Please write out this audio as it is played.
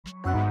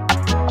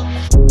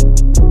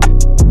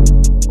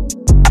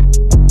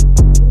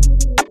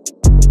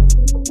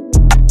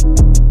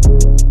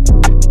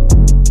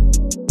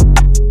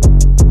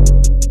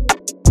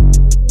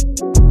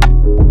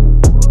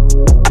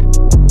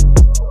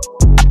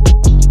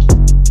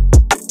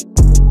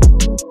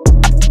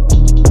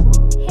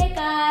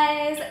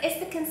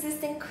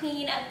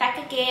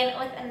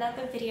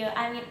another video.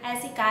 I mean,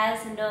 as you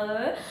guys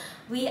know,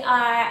 we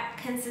are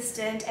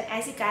consistent, and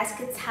as you guys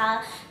could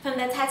tell from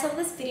the title of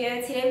this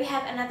video, today we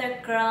have another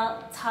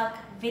girl talk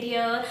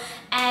video.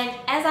 And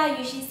as I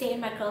usually say in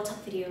my girl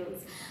talk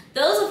videos,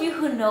 those of you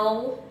who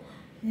know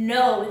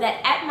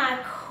that at my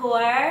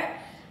core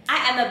I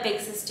am a big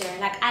sister.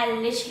 Like, I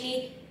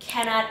literally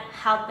cannot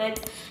help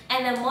it,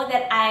 and the more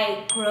that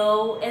I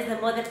grow is the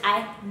more that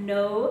I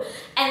know,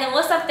 and the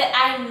more stuff that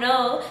I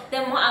know, the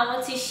more I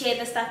want to share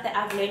the stuff that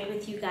I've learned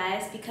with you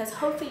guys, because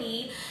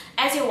hopefully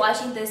as you're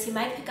watching this you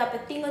might pick up a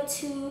thing or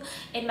two.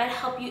 It might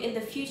help you in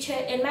the future,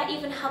 it might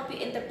even help you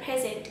in the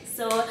present.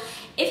 So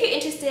if you're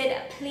interested,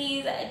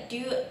 please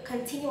do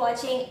continue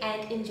watching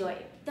and enjoy.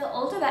 The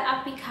older that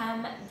I've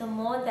become, the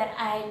more that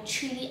I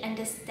truly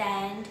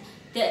understand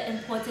the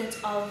importance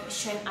of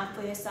showing up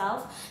for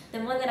yourself, the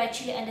more that I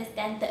truly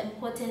understand the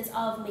importance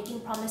of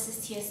making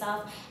promises to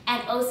yourself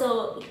and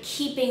also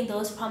keeping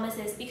those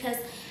promises, because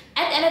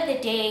at the end of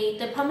the day,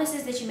 the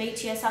promises that you make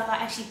to yourself are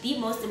actually the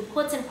most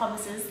important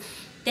promises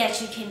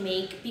that you can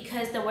make,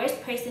 because the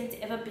worst person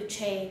to ever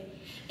betray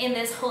in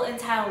this whole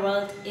entire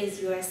world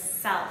is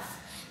yourself.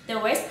 The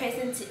worst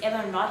person to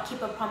ever not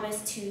keep a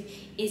promise to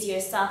is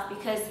yourself,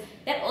 because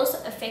that also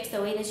affects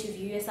the way that you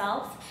view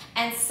yourself,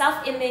 and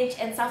self-image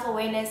and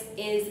self-awareness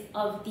is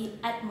of the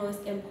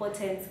utmost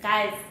importance.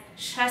 Guys,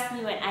 trust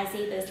me when I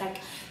say this, like,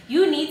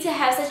 you need to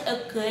have such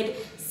a good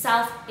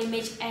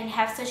self-image and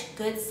have such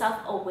good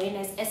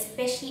self-awareness,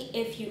 especially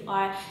if you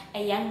are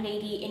a young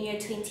lady in your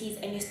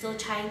 20s and you're still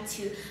trying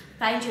to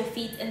find your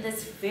feet in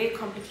this very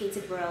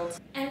complicated world.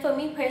 And for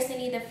me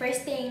personally, the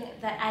first thing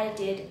that I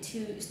did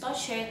to start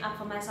showing up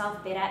for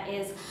myself better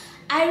is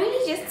I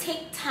really just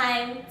take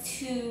time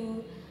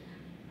to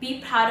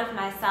be proud of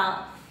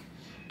myself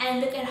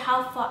and look at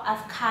how far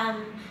I've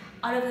come,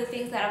 all of the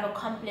things that I've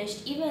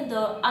accomplished, even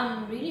though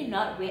I'm really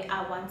not where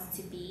I want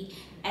to be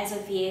as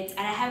of yet, and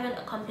I haven't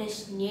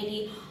accomplished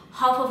nearly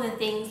half of the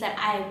things that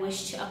I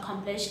wish to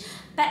accomplish.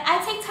 But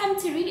I take time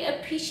to really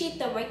appreciate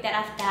the work that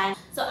I've done.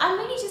 So I'm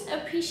really just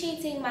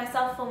appreciating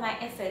myself for my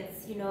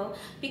efforts, you know,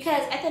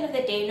 because at the end of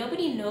the day,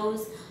 nobody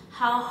knows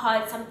how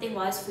hard something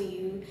was for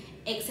you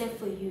except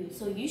for you.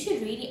 So you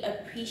should really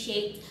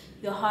appreciate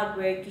your hard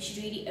work, you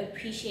should really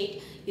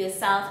appreciate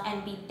yourself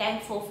and be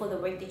thankful for the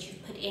work that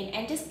you've put in,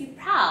 and just be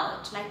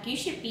proud. Like, you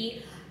should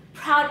be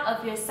proud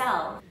of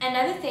yourself.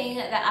 Another thing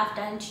that I've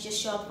done to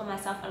just show up for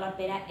myself a lot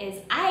better is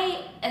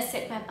I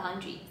set my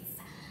boundaries.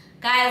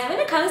 Guys, when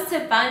it comes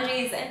to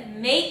boundaries,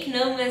 make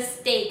no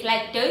mistake,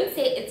 like, don't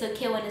say it's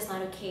okay when it's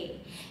not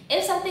okay.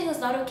 If something is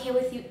not okay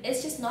with you,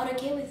 it's just not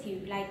okay with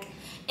you. Like,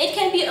 it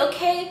can be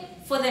okay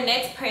for the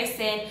next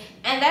person,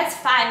 and that's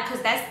fine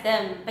because that's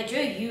them, but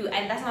you're you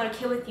and that's not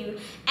okay with you,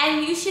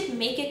 and you should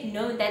make it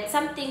known that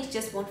some things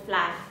just won't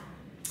fly.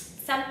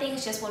 Some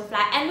things just won't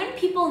fly. And when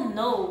people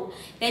know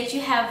that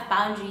you have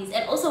boundaries,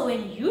 and also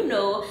when you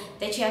know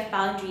that you have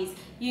boundaries,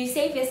 you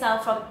save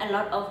yourself from a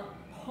lot of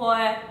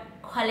poor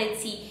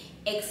quality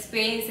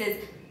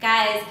experiences.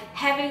 Guys,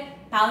 having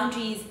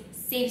boundaries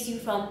saves you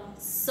from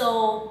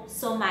so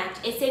much.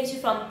 It saves you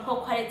from poor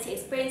quality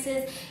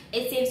experiences,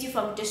 it saves you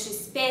from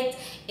disrespect,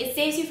 it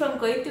saves you from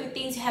going through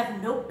things you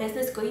have no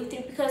business going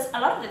through. Because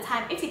a lot of the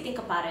time, if you think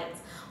about it,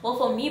 well,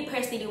 for me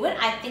personally, when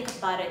I think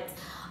about it,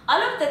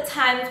 all of the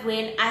times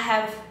when I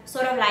have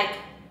sort of like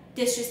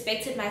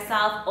disrespected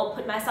myself or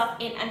put myself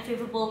in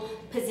unfavorable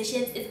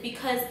positions is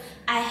because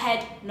I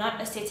had not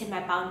asserted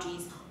my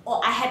boundaries,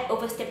 or I had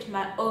overstepped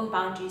my own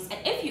boundaries. And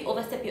if you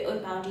overstep your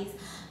own boundaries,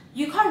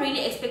 you can't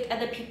really expect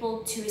other people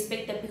to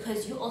respect them,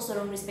 because you also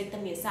don't respect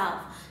them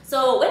yourself.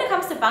 So when it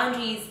comes to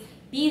boundaries,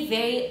 be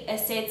very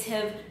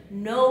assertive,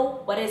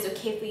 know what is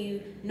okay for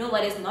you, know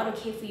what is not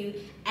okay for you,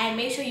 and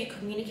make sure you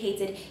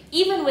communicate it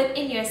even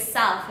within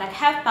yourself. Like,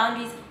 have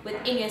boundaries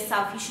within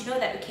yourself. You should know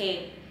that,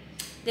 okay,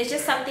 there's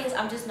just some things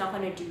I'm just not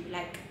gonna do.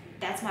 Like,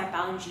 that's my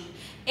boundary.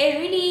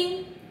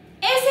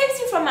 It saves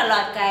you from a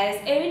lot,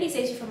 guys. It really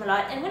saves you from a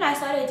lot. And when I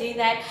started doing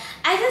that,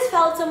 I just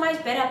felt so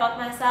much better about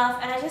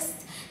myself, and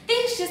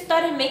things just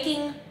started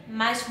making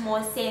much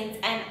more sense.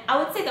 And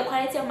I would say the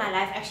quality of my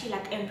life actually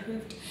like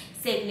improved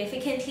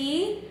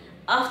significantly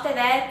after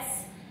that,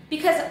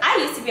 because I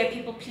used to be a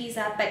people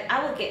pleaser, but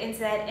I will get into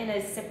that in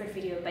a separate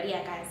video. But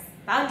yeah, guys,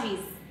 boundaries,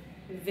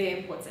 very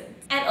important.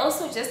 And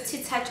also, just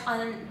to touch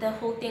on the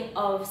whole thing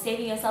of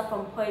saving yourself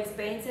from poor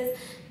experiences,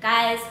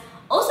 guys,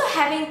 also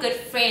having good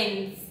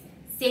friends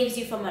saves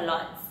you from a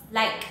lot.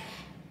 Like,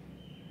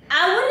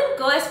 I wouldn't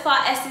go as far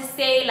as to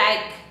say,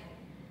 like,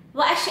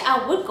 well, actually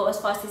I would go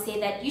as far as to say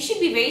that you should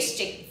be very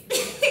strict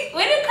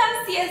when it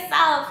comes to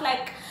yourself.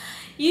 Like,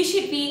 you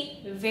should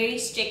be very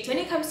strict when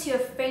it comes to your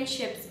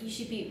friendships. You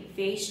should be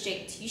very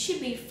strict. You should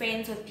be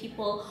friends with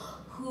people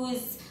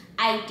whose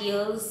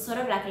ideals sort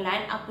of like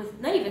line up with,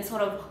 not even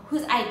sort of,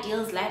 whose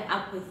ideals line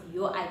up with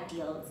your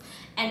ideals,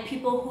 and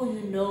people who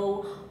you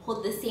know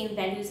hold the same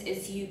values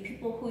as you,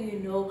 people who you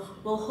know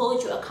will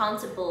hold you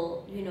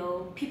accountable, you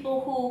know,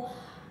 people who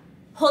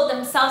hold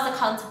themselves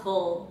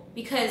accountable,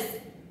 because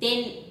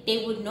then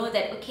they would know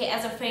that, okay,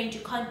 as a friend you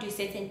can't do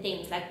certain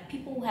things. Like,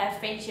 people who have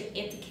friendship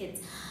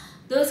etiquette,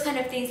 those kind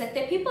of things. Like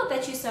the people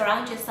that you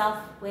surround yourself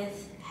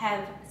with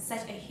have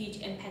such a huge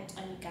impact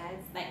on you guys.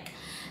 Like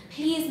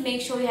please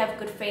make sure you have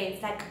good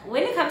friends. Like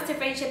when it comes to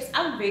friendships,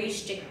 I'm very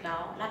strict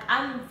now. Like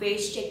I'm very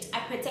strict. I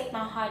protect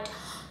my heart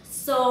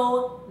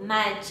so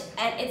much,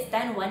 and it's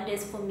done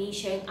wonders for me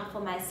showing up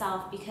for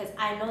myself, because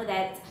I know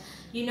that,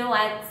 you know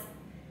what,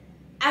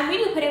 I'm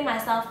really putting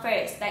myself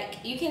first. Like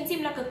you can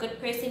seem like a good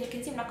person, you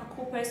can seem like a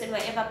cool person,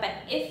 whatever, but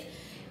if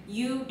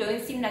you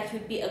don't seem like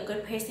you'd be a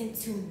good person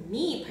to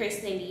me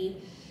personally,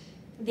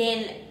 then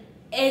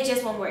it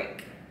just won't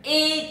work.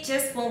 It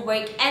just won't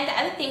work. And the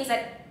other thing is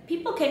that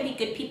people can be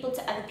good people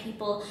to other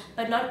people,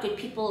 but not good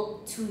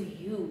people to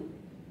you.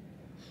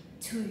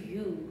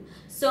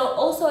 So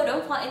also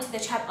don't fall into the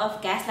trap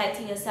of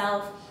gaslighting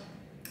yourself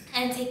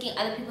and taking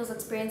other people's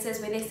experiences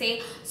where they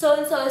say so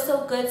and so is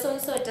so good, so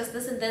and so does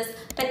this and this,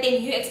 but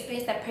then you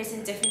experience that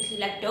person differently.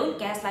 Like don't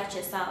gaslight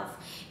yourself.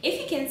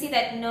 If you can see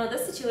that no,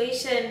 this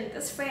situation,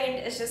 this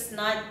friend is just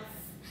not,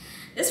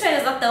 this friend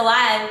is not the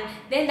one,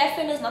 then that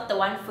friend is not the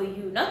one for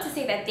you. Not to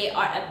say that they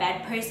are a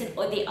bad person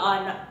or they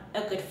are not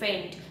a good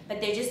friend, but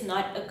they're just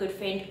not a good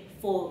friend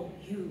for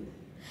you.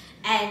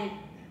 And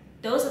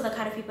those are the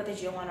kind of people that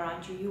you don't want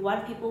around you. You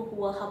want people who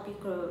will help you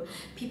grow,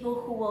 people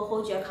who will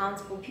hold you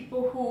accountable,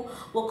 people who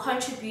will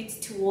contribute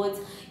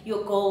towards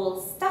your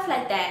goals, stuff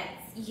like that.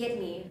 You get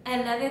me?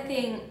 Another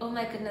thing, oh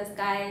my goodness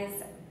guys,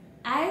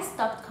 I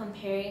stopped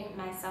comparing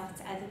myself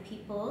to other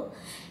people.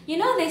 You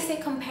know, they say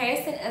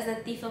comparison is the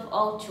thief of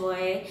all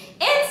joy.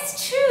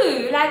 It's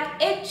true. Like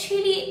it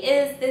truly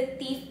is the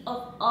thief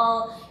of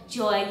all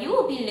joy. You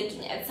will be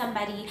looking at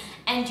somebody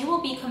and you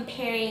will be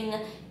comparing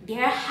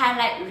their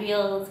highlight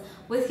reels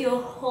with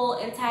your whole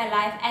entire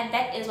life, and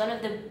that is one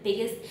of the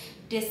biggest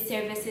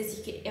disservices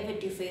you could ever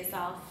do for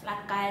yourself.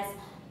 Like guys,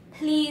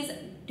 please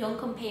don't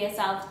compare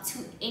yourself to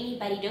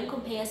anybody. Don't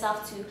compare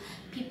yourself to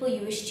people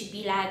you wish to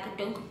be like.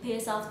 Don't compare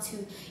yourself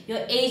to your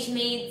age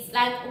mates.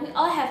 Like we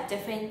all have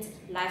different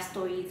life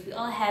stories, we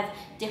all have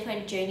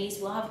different journeys,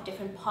 we all have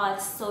different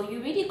paths, so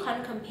you really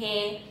can't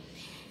compare.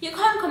 You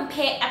can't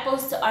compare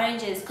apples to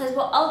oranges, because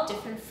we're all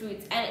different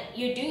fruits, and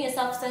you're doing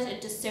yourself such a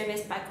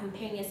disservice by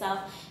comparing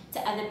yourself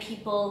to other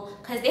people,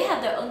 because they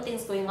have their own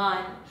things going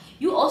on.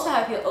 You also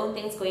have your own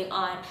things going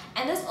on,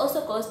 and this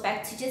also goes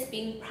back to just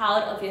being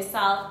proud of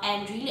yourself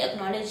and really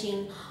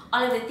acknowledging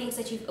all of the things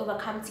that you've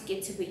overcome to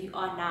get to where you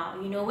are now.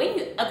 You know, when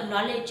you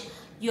acknowledge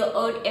your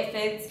own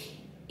efforts,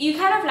 you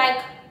kind of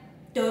like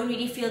don't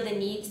really feel the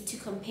need to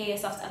compare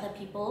yourself to other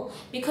people,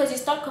 because you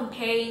start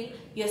comparing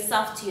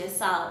yourself to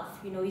yourself.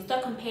 You know, you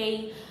start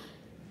comparing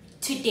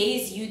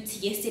today's you to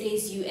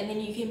yesterday's you, and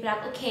then you can be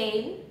like,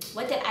 okay,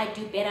 what did I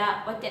do better?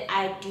 What did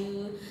I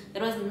do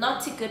that was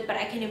not too good but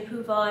I can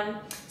improve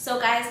on? So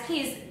guys,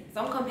 please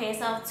don't compare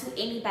yourself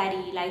to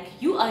anybody. Like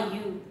you are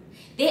you,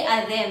 they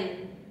are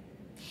them.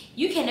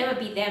 You can never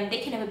be them, they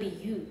can never be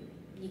you.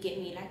 You get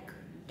me? Like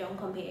don't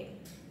compare.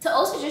 To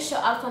also just show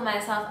up for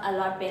myself a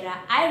lot better,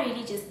 I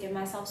really just give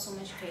myself so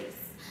much grace.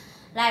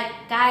 Like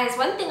guys,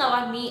 one thing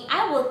about me,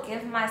 I will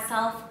give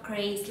myself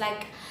grace.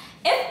 Like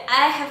if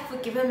I have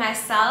forgiven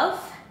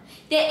myself,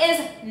 there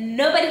is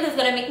nobody who's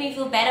gonna make me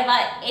feel bad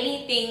about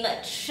anything.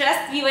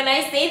 Trust me when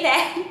I say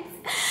that.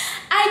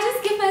 I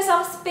just give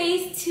myself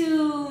space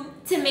to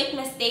make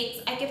mistakes.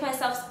 I give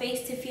myself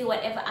space to feel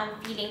whatever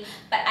I'm feeling,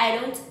 but I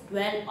don't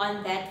dwell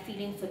on that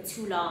feeling for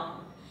too long.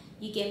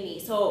 You get me?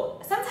 So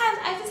sometimes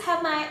I just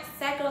have my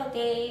sad girl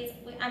days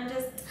where I'm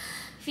just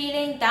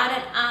feeling down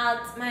and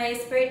out, my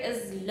spirit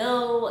is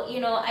low, you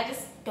know, I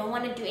just don't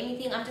want to do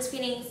anything, I'm just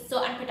feeling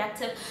so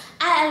unproductive.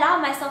 I allow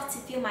myself to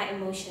feel my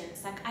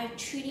emotions. Like I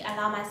truly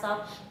allow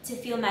myself to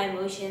feel my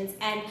emotions,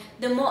 and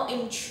the more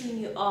in tune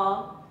you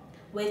are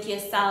with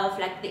yourself,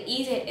 like the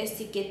easier it is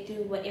to get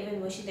through whatever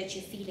emotion that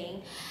you're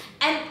feeling.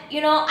 And you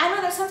know, I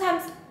know that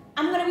sometimes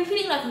I'm gonna be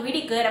feeling like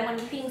really good, I'm gonna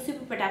be feeling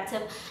super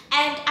productive,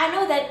 and I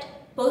know that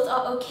both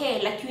are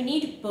okay. Like you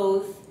need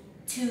both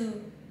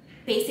to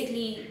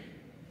basically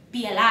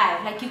be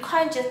alive. Like you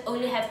can't just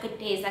only have good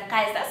days. Like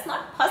guys, that's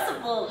not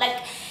possible. Like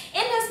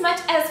in as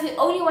much as we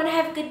only want to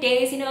have good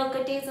days, you know,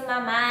 good days in my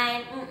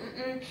mind,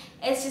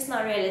 it's just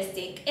not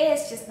realistic.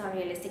 It's just not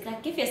realistic.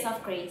 Like give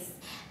yourself grace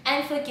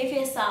and forgive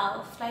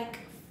yourself. Like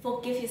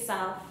forgive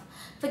yourself.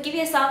 Forgive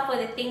yourself for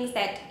the things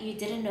that you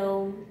didn't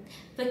know.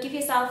 Forgive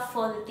yourself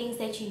for the things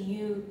that you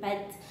knew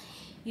but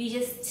you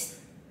just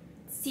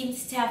seemed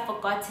to have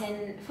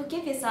forgotten.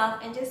 Forgive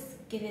yourself and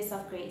just give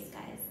yourself grace,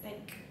 guys.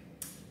 Like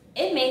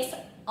it makes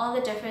all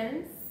the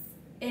difference.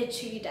 It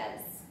truly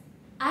does.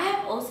 I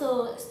have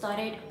also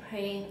started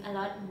praying a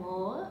lot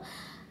more.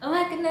 Oh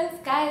my goodness,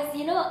 guys,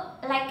 you know,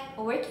 like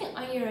working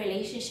on your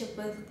relationship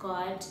with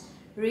God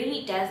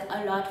really does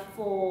a lot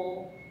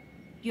for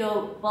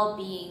your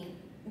well-being,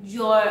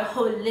 your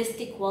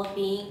holistic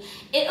well-being.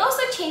 It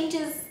also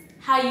changes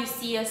how you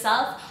see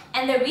yourself.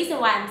 And the reason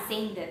why I'm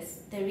saying this,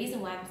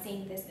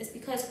 is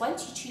because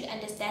once you truly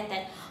understand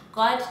that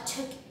God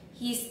took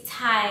his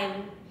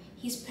time,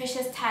 his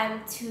precious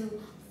time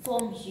to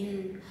form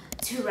you,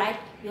 to write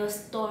your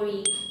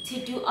story,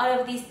 to do all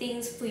of these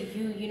things for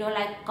you, you know,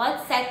 like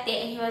God sat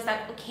there and he was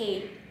like,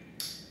 okay,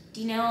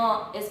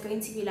 Dino is going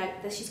to be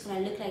like this, she's gonna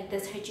look like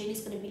this, her journey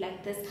is gonna be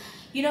like this.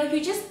 You know,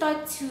 you just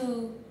start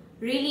to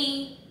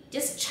really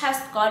just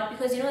trust God,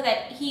 because you know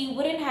that He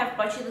wouldn't have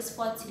brought you this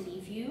far to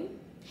leave you.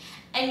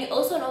 And you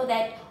also know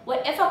that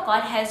whatever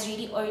God has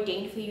really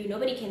ordained for you,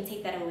 nobody can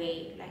take that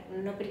away. Like,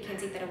 nobody can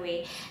take that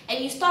away.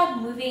 And you start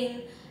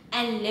moving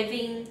and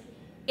living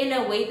in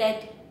a way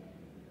that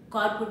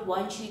God would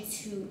want you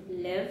to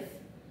live.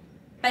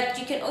 But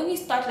you can only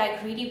start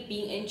like really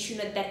being in tune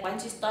with that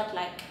once you start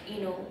like,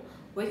 you know,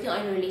 working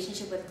on your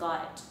relationship with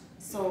God.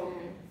 So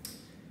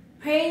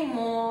praying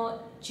more,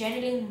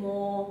 journaling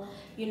more,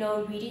 you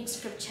know, reading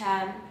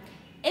scripture,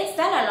 it's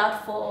done a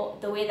lot for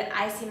the way that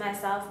I see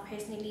myself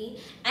personally.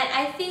 And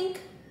I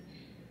think,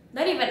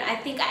 not even I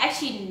think, I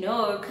actually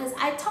know, because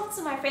I talk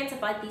to my friends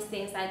about these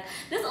things. Like,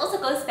 this also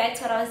goes back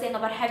to what I was saying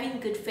about having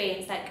good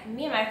friends. Like,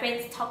 me and my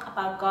friends talk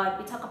about God,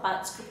 we talk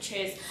about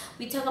scriptures,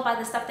 we talk about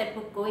the stuff that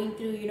we're going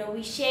through, you know,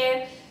 we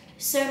share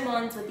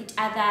sermons with each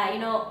other, you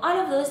know, all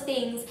of those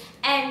things.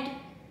 And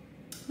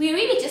we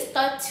really just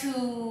start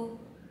to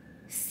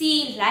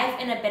see life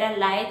in a better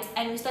light,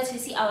 and we start to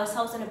see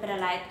ourselves in a better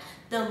light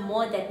the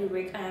more that we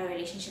work on our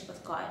relationship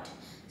with God.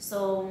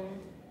 So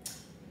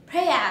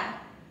prayer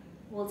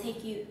will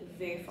take you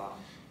very far.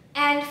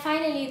 And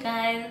finally, you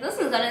guys, this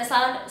is gonna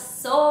sound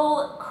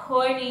so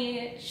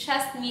corny,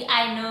 trust me,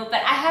 I know,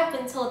 but I have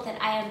been told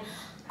that I am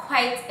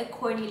quite a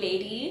corny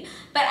lady,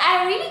 but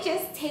I really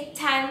just take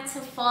time to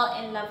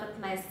fall in love with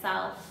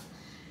myself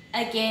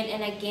again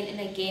and again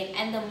and again.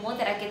 And the more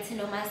that I get to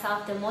know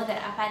myself, the more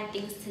that I find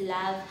things to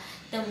love,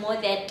 the more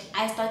that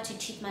I start to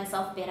treat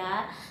myself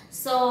better.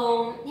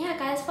 So yeah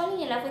guys,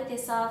 falling in love with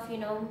yourself, you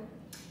know,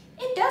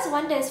 it does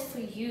wonders for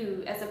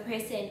you as a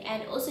person.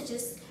 And also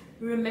just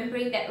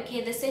remembering that,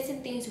 okay, there's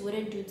certain things you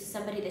wouldn't do to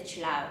somebody that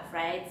you love,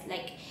 right?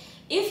 Like,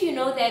 if you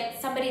know that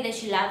somebody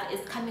that you love is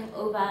coming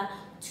over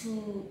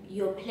to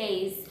your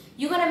place,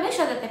 you're gonna make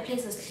sure that the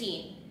place is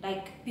clean.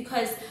 Like,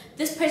 because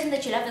this person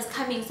that you love is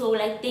coming, so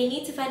like they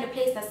need to find a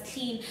place that's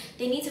clean,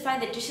 they need to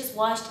find the dishes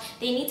washed,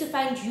 they need to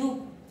find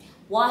you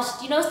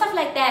washed, you know, stuff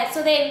like that.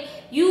 So then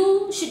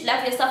you should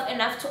love yourself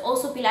enough to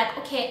also be like,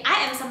 okay,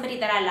 I am somebody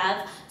that I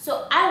love,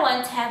 so I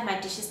want to have my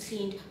dishes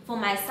cleaned for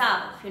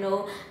myself, you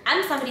know,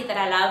 I'm somebody that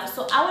I love,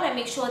 so I want to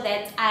make sure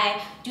that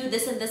I do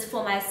this and this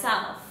for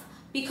myself.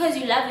 Because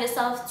you love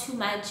yourself too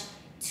much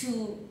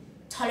to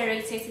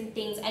tolerate certain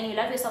things, and you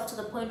love yourself to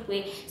the point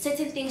where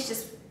certain things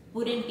just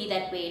wouldn't be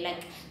that way.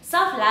 Like,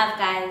 self-love,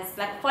 guys,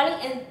 like falling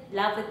in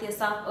love with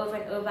yourself over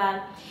and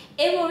over,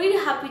 it will really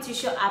help you to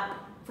show up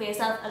for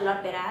yourself a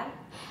lot better.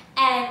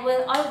 And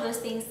with all of those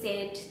things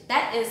said,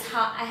 that is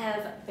how I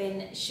have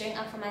been showing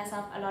up for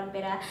myself a lot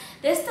better.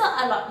 There's still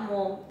a lot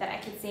more that I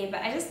could say,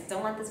 but I just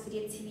don't want this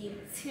video to be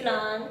too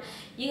long.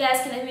 You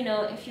guys can let me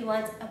know if you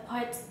want a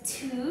part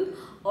 2,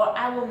 or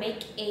I will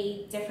make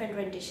a different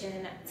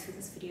rendition to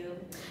this video.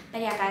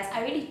 But yeah guys,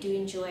 I really do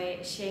enjoy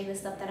sharing the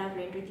stuff that I've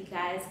learned with you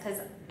guys, because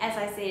as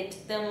I said,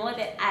 the more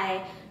that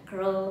I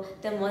grow,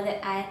 the more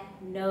that I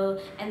know,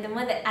 and the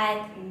more that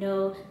I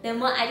know, the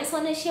more I just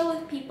want to share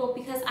with people,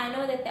 because I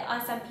know that there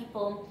are some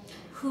people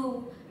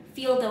who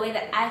feel the way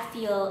that I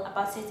feel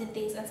about certain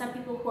things, and some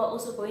people who are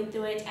also going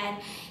through it and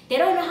they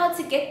don't know how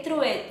to get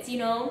through it, you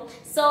know.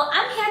 So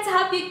I'm here to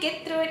help you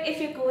get through it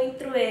if you're going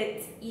through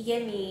it, you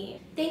get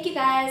me. Thank you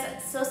guys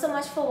so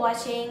much for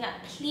watching.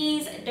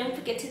 Please don't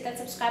forget to hit that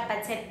subscribe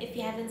button if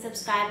you haven't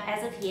subscribed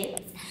as of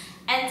yet.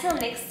 Until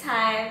next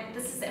time,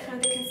 this is it from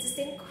the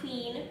Consistent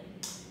Queen.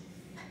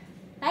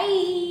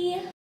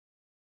 Bye.